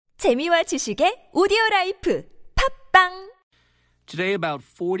재미와 지식의 오디오라이프 팝빵. Today, about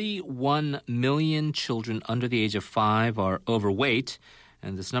 41 million children under the age of 5 are overweight,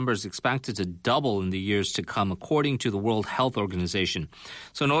 and this number is expected to double in the years to come, according to the World Health Organization.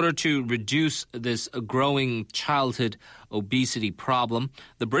 So in order to reduce this growing childhood obesity problem,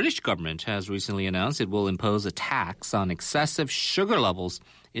 the British government has recently announced it will impose a tax on excessive sugar levels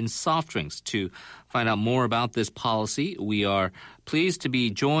in soft drinks. To find out more about this policy, we are pleased to be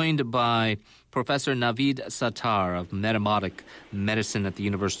joined by Professor Naveed Sattar of Metabolic Medicine at the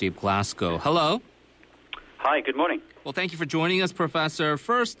University of Glasgow. Hello. Hi, good morning. Well, thank you for joining us, Professor.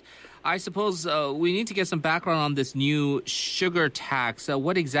 First, I suppose we need to get some background on this new sugar tax,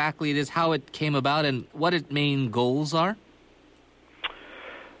 what exactly it is, how it came about, and what its main goals are.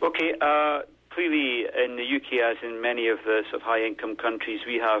 Okay, clearly in the UK, as in many of the sort of high-income countries,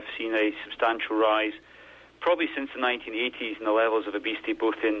 we have seen a substantial rise, probably since the 1980s, in the levels of obesity,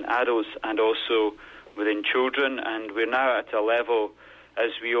 both in adults and also within children. And we're now at a level,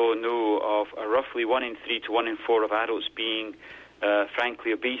 as we all know, of roughly 1 in 3 to 1 in 4 of adults being,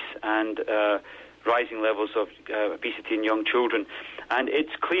 frankly, obese, and rising levels of obesity in young children. And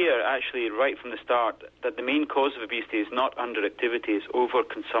it's clear, actually, right from the start, that the main cause of obesity is not underactivity, it's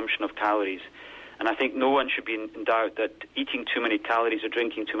overconsumption of calories. And I think no one should be in doubt that eating too many calories or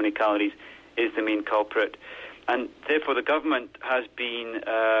drinking too many calories is the main culprit. And therefore, the government has been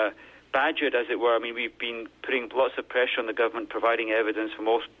badgered, as it were. I mean, we've been putting lots of pressure on the government, providing evidence from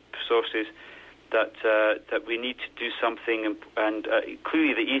all sources that we need to do something. And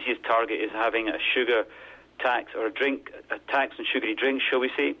clearly, the easiest target is having a sugar tax or a tax on sugary drinks, shall we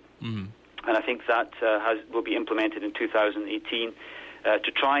say? Mm-hmm. And I think that will be implemented in 2018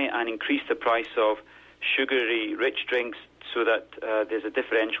 to try and increase the price of sugary-rich drinks so that there's a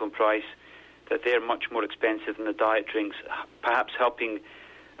differential in price, that they're much more expensive than the diet drinks, perhaps helping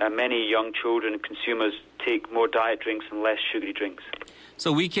many young children and consumers take more diet drinks and less sugary drinks.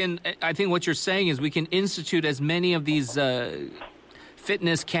 So I think what you're saying is we can institute as many of these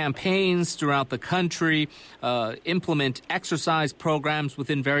fitness campaigns throughout the country, implement exercise programs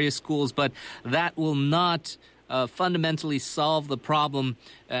within various schools, but that will not fundamentally solve the problem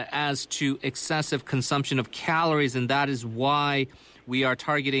as to excessive consumption of calories, and that is why you are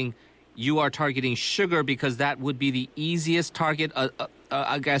targeting sugar, because that would be the easiest target,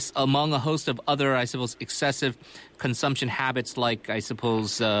 I guess, among a host of other, I suppose, excessive consumption habits like, I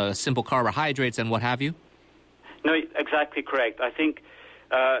suppose, simple carbohydrates and what have you? No, exactly correct. I think,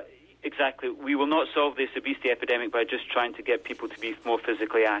 exactly, we will not solve this obesity epidemic by just trying to get people to be more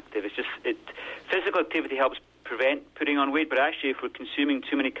physically active. Physical activity helps prevent putting on weight, but actually if we're consuming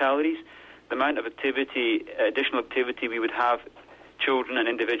too many calories, the amount of additional activity we would have children and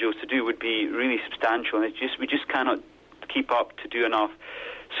individuals to do would be really substantial, and we just cannot keep up to do enough.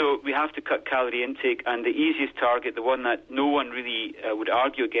 So we have to cut calorie intake, and the easiest target, the one that no one really would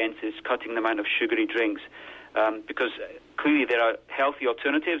argue against, is cutting the amount of sugary drinks, because clearly there are healthy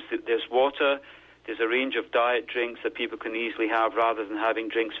alternatives. There's water, there's a range of diet drinks that people can easily have rather than having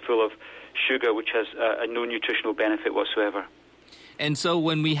drinks full of sugar, which has no nutritional benefit whatsoever. And so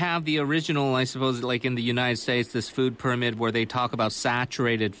when we have the original, I suppose, like in the United States, this food pyramid where they talk about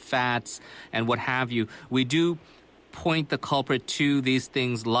saturated fats and what have you, we do point the culprit to these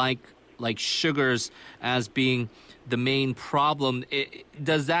things like sugars as being the main problem.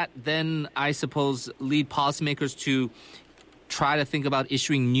 Does that then, I suppose, lead policymakers to try to think about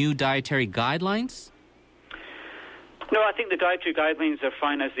issuing new dietary guidelines? No, I think the dietary guidelines are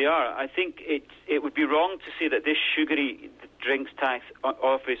fine as they are. I think it would be wrong to say that this sugary drinks tax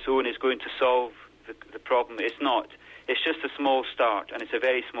of its own is going to solve the problem. It's not. It's just a small start, and it's a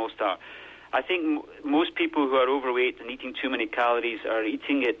very small start. I think most people who are overweight and eating too many calories are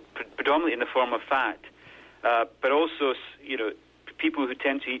eating it predominantly in the form of fat, but also, people who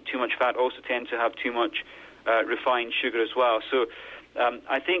tend to eat too much fat also tend to have too much refined sugar as well. So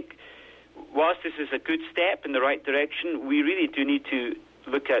I think whilst this is a good step in the right direction, we really do need to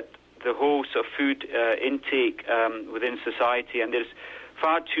look at the whole sort of food intake within society, and there's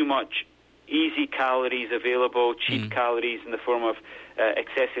far too much easy calories available, cheap calories in the form of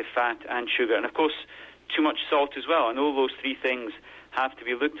excessive fat and sugar, and of course too much salt as well. And all those three things have to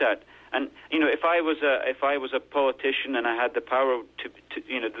be looked at. And if I was a politician and I had the power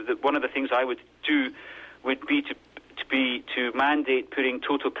to one of the things I would do would be to mandate putting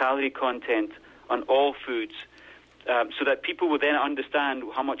total calorie content on all foods, so that people will then understand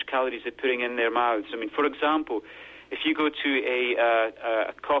how much calories they're putting in their mouths. I mean, for example, if you go to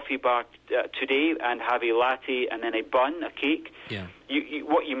a coffee bar today and have a latte and then a bun, a cake,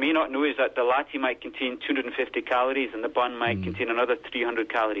 what you may not know is that the latte might contain 250 calories and the bun might contain another 300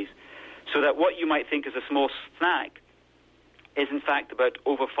 calories. So that what you might think is a small snack is in fact about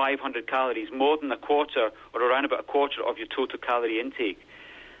over 500 calories, more than a quarter or around about a quarter of your total calorie intake.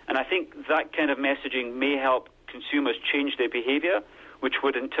 And I think that kind of messaging may help consumers change their behavior, which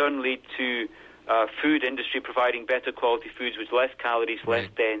would in turn lead to food industry providing better quality foods with less calories, less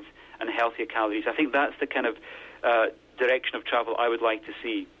dense, and healthier calories. I think that's the kind of direction of travel I would like to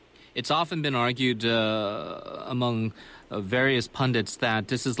see. It's often been argued among various pundits that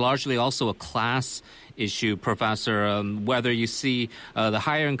this is largely also a class issue, Professor, whether you see the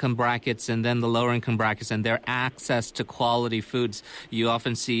higher income brackets and then the lower income brackets and their access to quality foods. You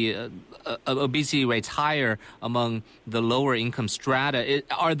often see obesity rates higher among the lower income strata.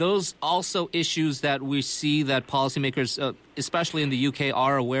 Are those also issues that we see that policymakers, especially in the UK,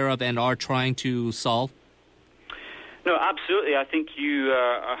 are aware of and are trying to solve? No, absolutely. I think you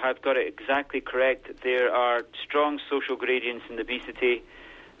have got it exactly correct. There are strong social gradients in obesity,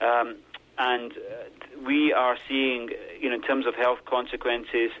 and we are seeing, in terms of health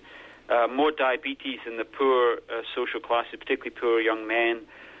consequences, more diabetes in the poor social classes, particularly poor young men,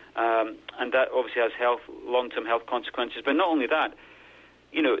 and that obviously has long-term health consequences. But not only that,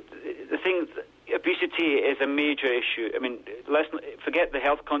 the thing, obesity is a major issue. I mean, let's forget the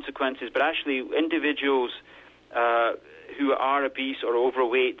health consequences, but actually individuals who are obese or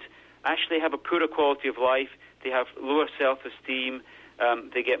overweight actually have a poorer quality of life. They have lower self-esteem.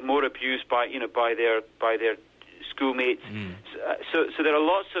 They get more abused by their schoolmates. So there are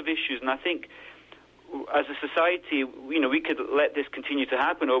lots of issues, and I think as a society, we could let this continue to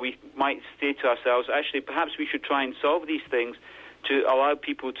happen, or we might say to ourselves, actually, perhaps we should try and solve these things to allow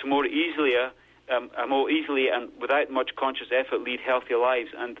people to more easily and without much conscious effort lead healthier lives,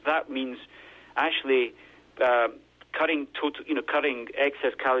 and that means actually cutting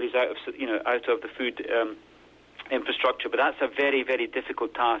excess calories out of the food infrastructure. But that's a very, very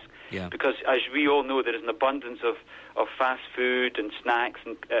difficult task because, as we all know, there is an abundance of fast food and snacks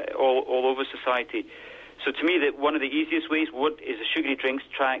and all over society. So to me, that one of the easiest ways is a sugary drinks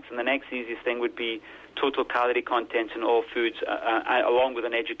tax, and the next easiest thing would be total calorie content in all foods, along with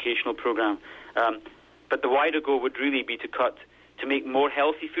an educational program. But the wider goal would really be to make more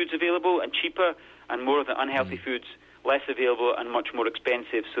healthy foods available and cheaper, and more of the unhealthy foods less available and much more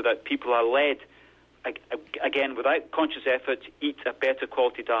expensive, so that people are led, again, without conscious effort, to eat a better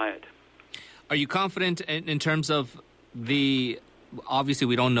quality diet. Are you confident in terms of obviously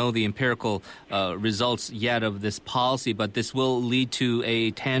we don't know the empirical results yet of this policy, but this will lead to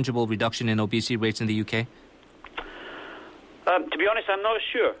a tangible reduction in obesity rates in the UK? To be honest, I'm not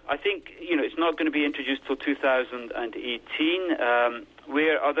sure. I think, it's not going to be introduced till 2018.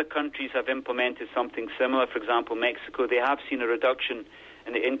 Where other countries have implemented something similar, for example, Mexico, they have seen a reduction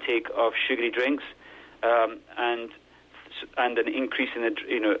in the intake of sugary drinks and an increase in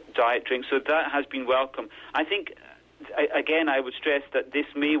the diet drinks. So that has been welcome. I think, again, I would stress that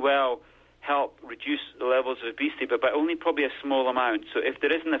this may well help reduce the levels of obesity, but by only probably a small amount. So if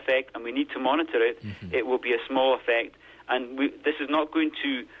there is an effect and we need to monitor it, it will be a small effect. And this is not going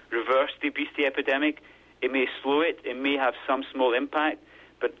to reverse the obesity epidemic. It may slow it. It may have some small impact.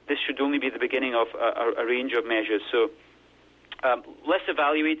 But this should only be the beginning of a range of measures. So let's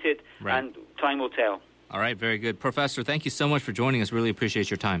evaluate it, and time will tell. All right, very good. Professor, thank you so much for joining us. Really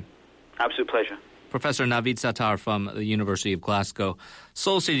appreciate your time. Absolute pleasure. Professor Naveed Sattar from the University of Glasgow.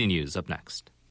 Seoul City News up next.